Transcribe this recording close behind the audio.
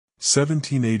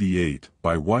1788,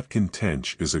 by Watkin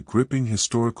Tench, is a gripping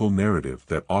historical narrative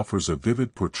that offers a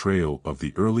vivid portrayal of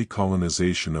the early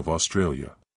colonization of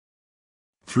Australia.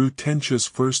 Through Tench's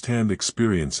first-hand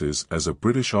experiences as a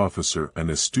British officer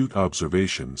and astute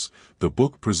observations, the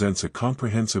book presents a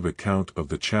comprehensive account of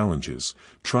the challenges,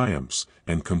 triumphs,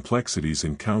 and complexities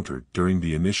encountered during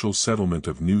the initial settlement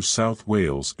of New South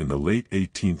Wales in the late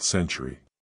 18th century.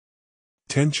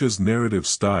 Tench's narrative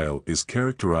style is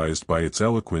characterized by its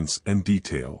eloquence and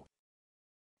detail.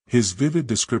 His vivid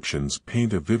descriptions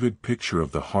paint a vivid picture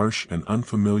of the harsh and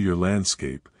unfamiliar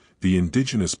landscape, the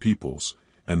indigenous peoples,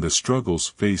 and the struggles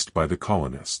faced by the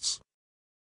colonists.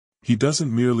 He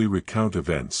doesn't merely recount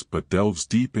events but delves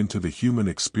deep into the human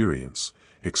experience,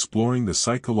 exploring the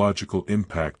psychological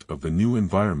impact of the new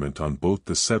environment on both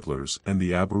the settlers and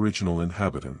the Aboriginal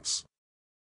inhabitants.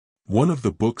 One of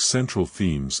the book's central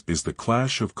themes is the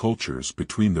clash of cultures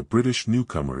between the British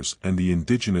newcomers and the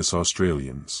Indigenous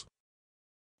Australians.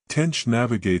 Tench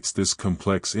navigates this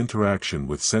complex interaction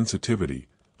with sensitivity,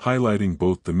 highlighting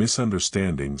both the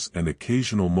misunderstandings and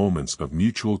occasional moments of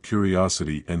mutual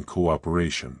curiosity and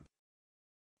cooperation.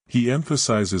 He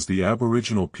emphasizes the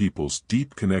Aboriginal people's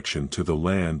deep connection to the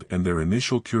land and their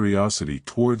initial curiosity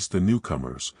towards the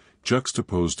newcomers,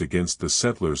 juxtaposed against the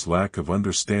settlers' lack of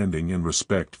understanding and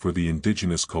respect for the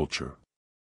indigenous culture.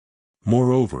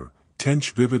 Moreover,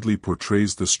 Tench vividly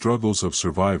portrays the struggles of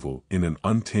survival in an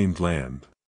untamed land.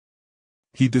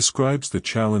 He describes the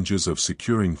challenges of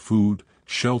securing food,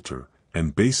 shelter,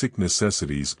 and basic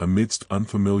necessities amidst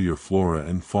unfamiliar flora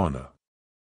and fauna.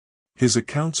 His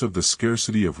accounts of the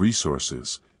scarcity of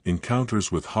resources,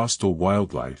 encounters with hostile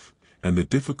wildlife, and the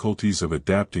difficulties of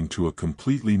adapting to a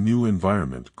completely new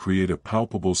environment create a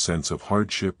palpable sense of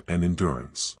hardship and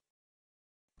endurance.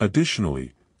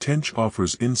 Additionally, Tench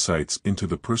offers insights into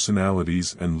the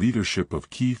personalities and leadership of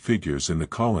key figures in the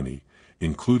colony,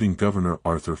 including Governor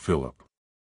Arthur Phillip.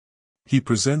 He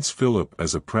presents Phillip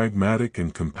as a pragmatic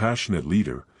and compassionate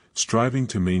leader, striving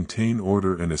to maintain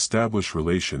order and establish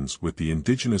relations with the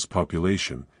indigenous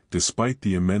population, despite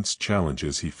the immense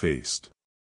challenges he faced.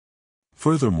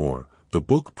 Furthermore, the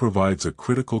book provides a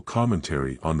critical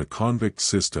commentary on the convict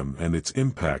system and its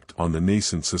impact on the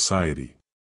nascent society.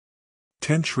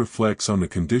 Tench reflects on the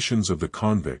conditions of the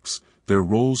convicts, their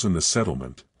roles in the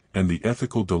settlement, and the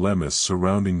ethical dilemmas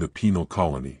surrounding the penal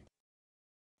colony.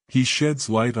 He sheds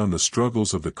light on the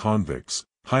struggles of the convicts,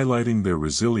 highlighting their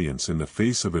resilience in the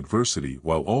face of adversity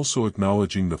while also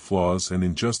acknowledging the flaws and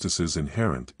injustices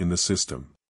inherent in the system.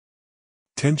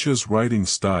 Tench's writing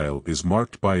style is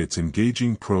marked by its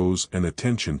engaging prose and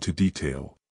attention to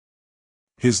detail.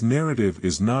 His narrative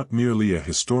is not merely a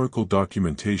historical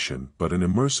documentation but an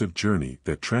immersive journey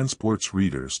that transports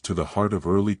readers to the heart of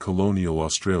early colonial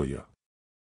Australia.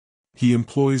 He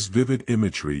employs vivid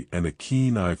imagery and a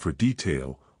keen eye for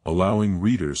detail, allowing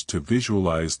readers to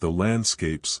visualize the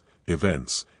landscapes,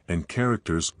 events, and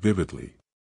characters vividly.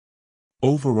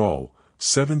 Overall,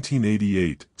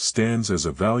 1788 stands as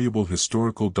a valuable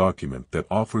historical document that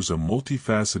offers a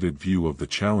multifaceted view of the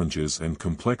challenges and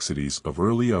complexities of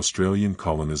early Australian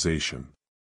colonization.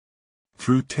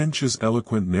 Through Tench's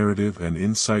eloquent narrative and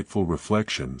insightful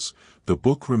reflections, the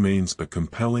book remains a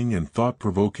compelling and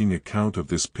thought-provoking account of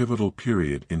this pivotal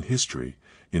period in history,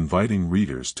 inviting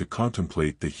readers to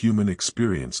contemplate the human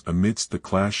experience amidst the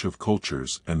clash of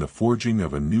cultures and the forging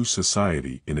of a new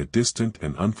society in a distant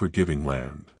and unforgiving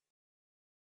land.